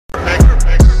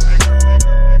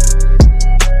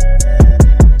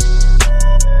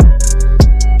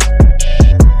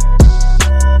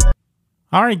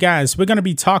All right, guys, we're going to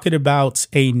be talking about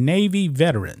a Navy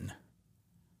veteran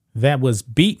that was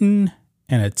beaten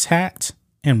and attacked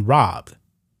and robbed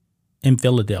in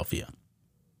Philadelphia.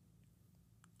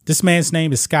 This man's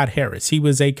name is Scott Harris. He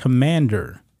was a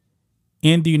commander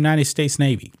in the United States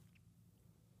Navy.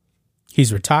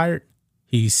 He's retired.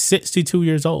 He's 62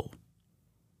 years old.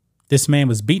 This man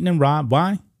was beaten and robbed.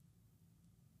 Why?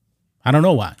 I don't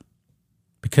know why.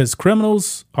 Because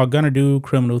criminals are going to do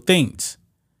criminal things.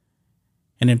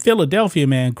 And in Philadelphia,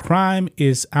 man, crime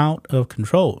is out of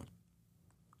control.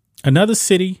 Another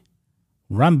city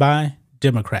run by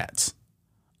Democrats.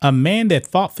 A man that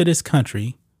fought for this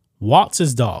country walks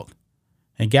his dog.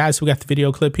 And guys, we got the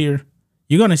video clip here.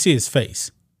 You're going to see his face.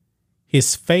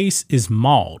 His face is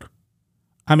mauled.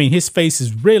 I mean, his face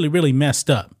is really, really messed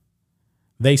up.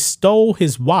 They stole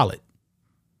his wallet.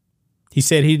 He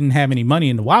said he didn't have any money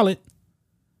in the wallet.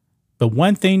 But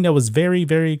one thing that was very,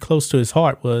 very close to his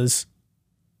heart was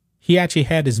he actually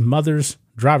had his mother's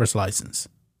driver's license.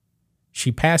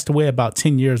 She passed away about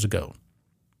 10 years ago.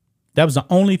 That was the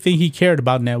only thing he cared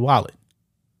about in that wallet.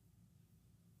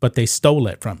 But they stole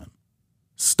it from him.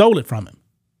 Stole it from him.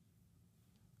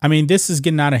 I mean, this is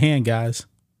getting out of hand, guys.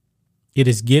 It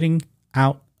is getting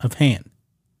out of hand.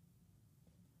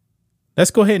 Let's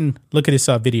go ahead and look at this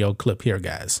video clip here,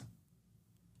 guys.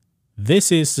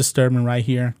 This is disturbing right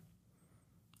here.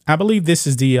 I believe this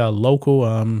is the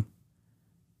local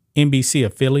NBC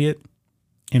affiliate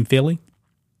in Philly.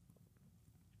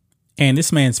 And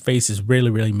this man's face is really,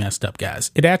 really messed up, guys.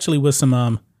 It actually was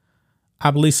some,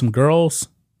 I believe some girls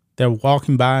that were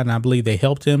walking by, and I believe they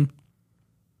helped him.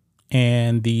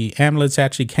 And the ambulance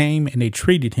actually came and they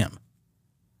treated him.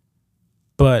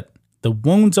 But the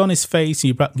wounds on his face,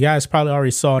 you guys probably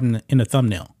already saw it in the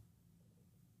thumbnail.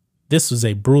 This was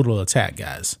a brutal attack,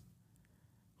 guys.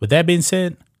 With that being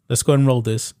said, let's go ahead and roll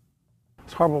this.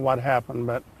 It's horrible what happened,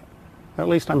 but at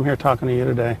least I'm here talking to you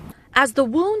today. As the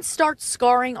wound starts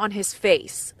scarring on his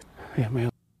face. Yeah, man.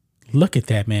 Look at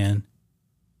that, man.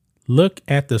 Look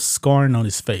at the scarring on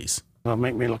his face. It'll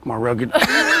make me look more rugged.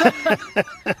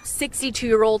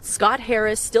 62-year-old Scott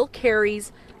Harris still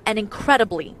carries an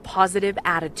incredibly positive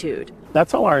attitude.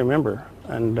 That's all I remember.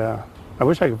 And I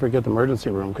wish I could forget the emergency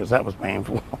room because that was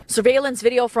painful. Surveillance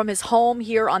video from his home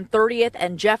here on 30th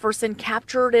and Jefferson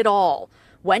captured it all.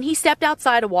 When he stepped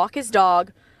outside to walk his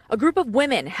dog, a group of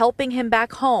women helping him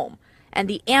back home, and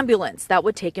the ambulance that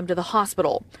would take him to the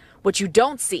hospital. What you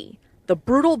don't see, the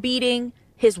brutal beating,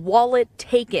 his wallet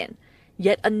taken,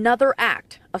 yet another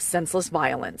act of senseless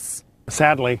violence.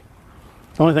 Sadly,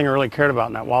 the only thing I really cared about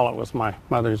in that wallet was my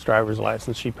mother's driver's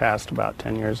license. She passed about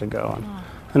 10 years ago,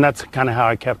 and that's kind of how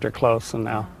I kept her close, and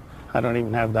now I don't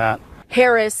even have that.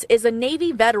 Harris is a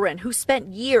Navy veteran who spent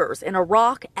years in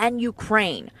Iraq and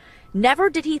Ukraine. Never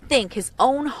did he think his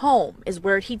own home is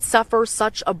where he'd suffer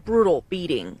such a brutal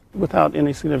beating. Without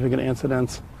any significant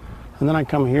incidents, and then I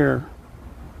come here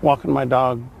walking my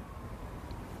dog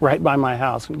right by my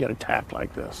house and get attacked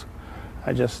like this.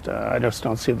 I just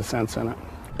don't see the sense in it.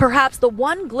 Perhaps the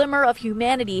one glimmer of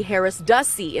humanity Harris does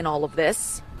see in all of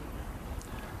this.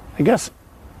 I guess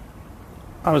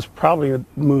I was probably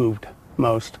moved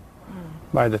most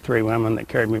by the three women that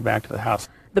carried me back to the house.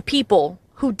 The people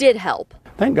who did help.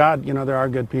 Thank God, there are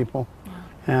good people.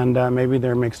 And maybe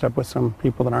they're mixed up with some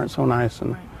people that aren't so nice,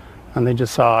 and they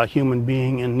just saw a human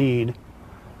being in need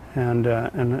and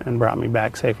brought me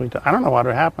back safely. I don't know what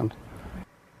had happened.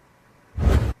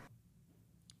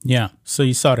 Yeah, so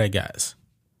you saw that, guys.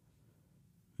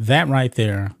 That right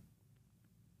there,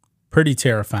 pretty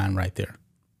terrifying right there.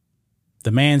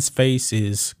 The man's face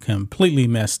is completely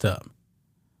messed up.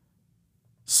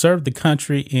 Served the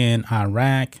country in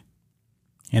Iraq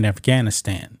and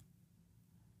Afghanistan.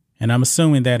 And I'm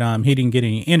assuming that he didn't get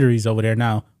any injuries over there.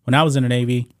 Now, when I was in the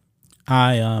Navy,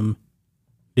 I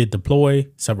did deploy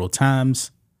several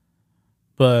times,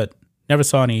 but never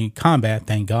saw any combat,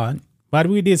 thank God. But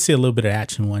we did see a little bit of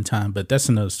action one time, but that's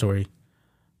another story.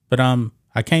 But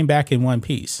I came back in one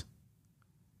piece.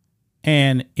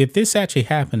 And if this actually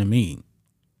happened to me,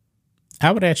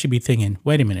 I would actually be thinking,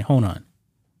 wait a minute, hold on.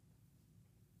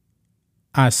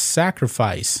 I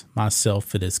sacrifice myself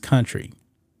for this country.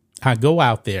 I go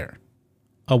out there,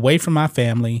 away from my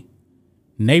family,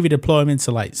 Navy deployments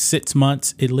are like 6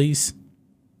 months at least,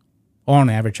 or on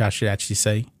average, I should actually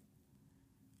say.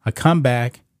 I come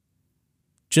back,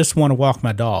 just want to walk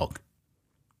my dog.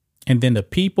 And then the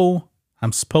people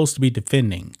I'm supposed to be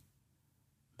defending,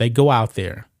 they go out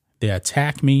there, they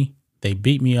attack me, they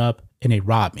beat me up, and they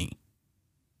rob me.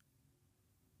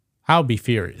 I would be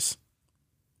furious.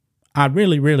 I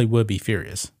really, really would be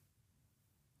furious.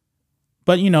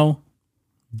 But,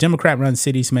 Democrat-run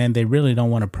cities, man, they really don't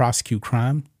want to prosecute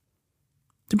crime,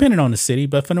 depending on the city.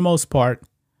 But for the most part,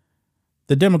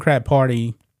 the Democrat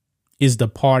Party is the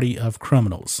party of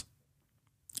criminals.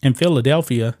 In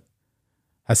Philadelphia,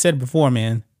 I said it before,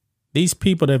 man, these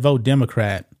people that vote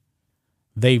Democrat,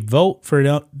 they vote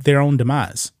for their own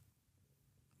demise.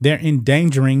 They're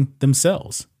endangering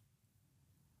themselves.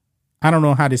 I don't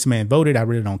know how this man voted. I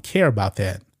really don't care about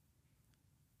that.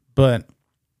 But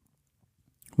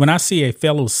when I see a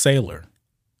fellow sailor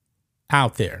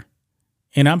out there,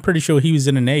 and I'm pretty sure he was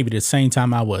in the Navy the same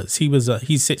time I was.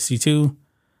 He's 62.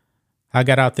 I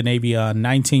got out the Navy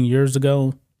 19 years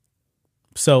ago.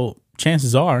 So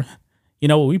chances are,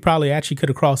 we probably actually could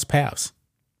have crossed paths.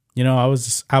 I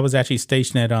was actually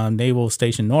stationed at Naval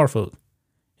Station Norfolk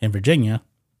in Virginia.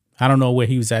 I don't know where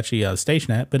he was actually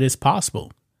stationed at, but it's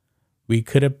possible. We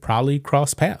could have probably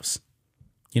crossed paths.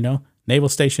 Naval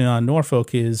Station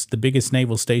Norfolk is the biggest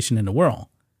naval station in the world.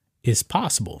 It's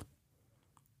possible.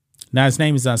 Now, his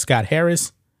name is Scott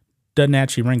Harris. Doesn't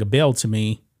actually ring a bell to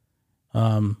me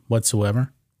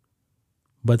whatsoever.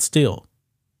 But still,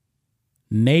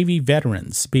 Navy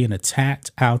veterans being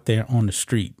attacked out there on the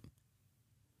street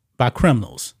by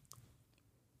criminals.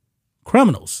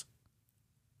 Criminals.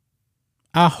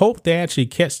 I hope they actually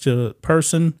catch the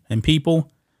person and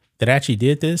people that actually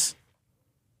did this.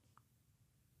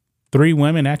 3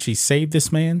 women actually saved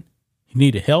this man. He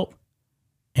needed help.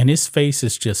 And his face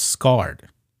is just scarred.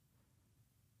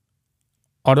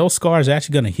 Are those scars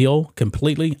actually going to heal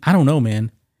completely? I don't know,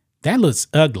 man. That looks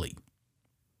ugly.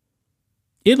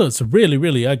 It looks really,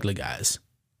 really ugly, guys.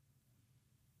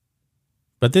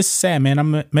 But this is sad, man.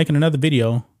 I'm making another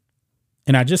video.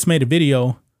 And I just made a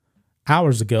video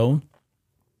hours ago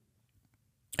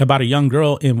about a young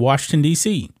girl in Washington,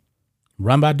 D.C.,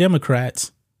 run by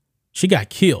Democrats. She got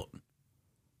killed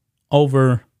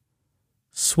over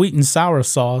sweet and sour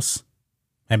sauce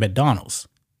at McDonald's.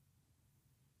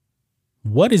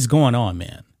 What is going on,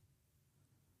 man?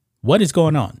 What is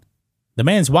going on? The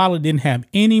man's wallet didn't have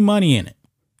any money in it.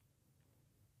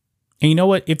 And you know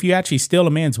what? If you actually steal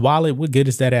a man's wallet, what good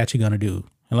is that actually going to do?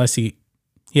 Unless he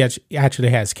actually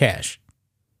has cash.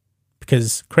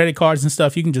 Because credit cards and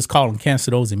stuff, you can just call and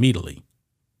cancel those immediately.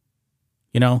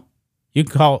 You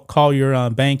can call your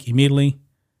bank immediately,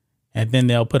 and then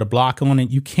they'll put a block on it.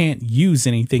 You can't use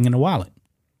anything in the wallet.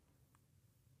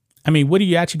 I mean, what are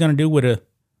you actually going to do with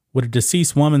a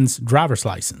deceased woman's driver's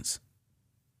license?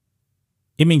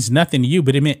 It means nothing to you,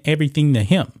 but it meant everything to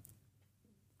him.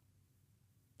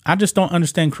 I just don't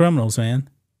understand criminals, man.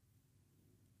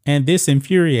 And this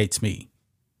infuriates me.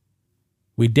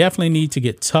 We definitely need to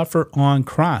get tougher on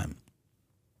crime.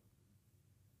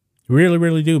 Really,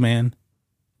 really do, man.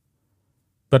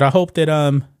 But I hope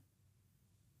that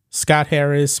Scott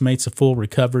Harris makes a full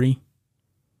recovery.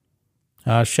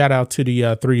 Shout out to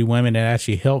the 3 women that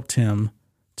actually helped him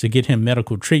to get him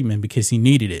medical treatment because he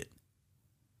needed it.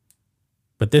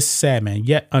 But this is sad, man.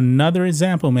 Yet another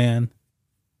example, man,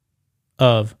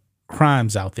 of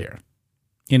crimes out there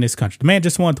in this country. The man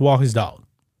just wanted to walk his dog.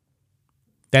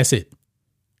 That's it.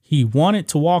 He wanted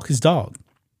to walk his dog.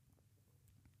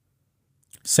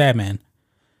 Sad, man.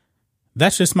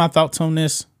 That's just my thoughts on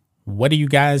this. What do you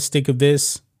guys think of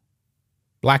this?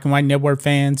 Black and White Network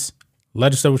fans,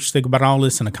 let us know what you think about all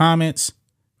this in the comments.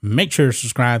 Make sure to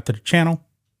subscribe to the channel.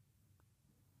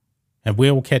 And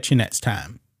we'll catch you next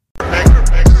time.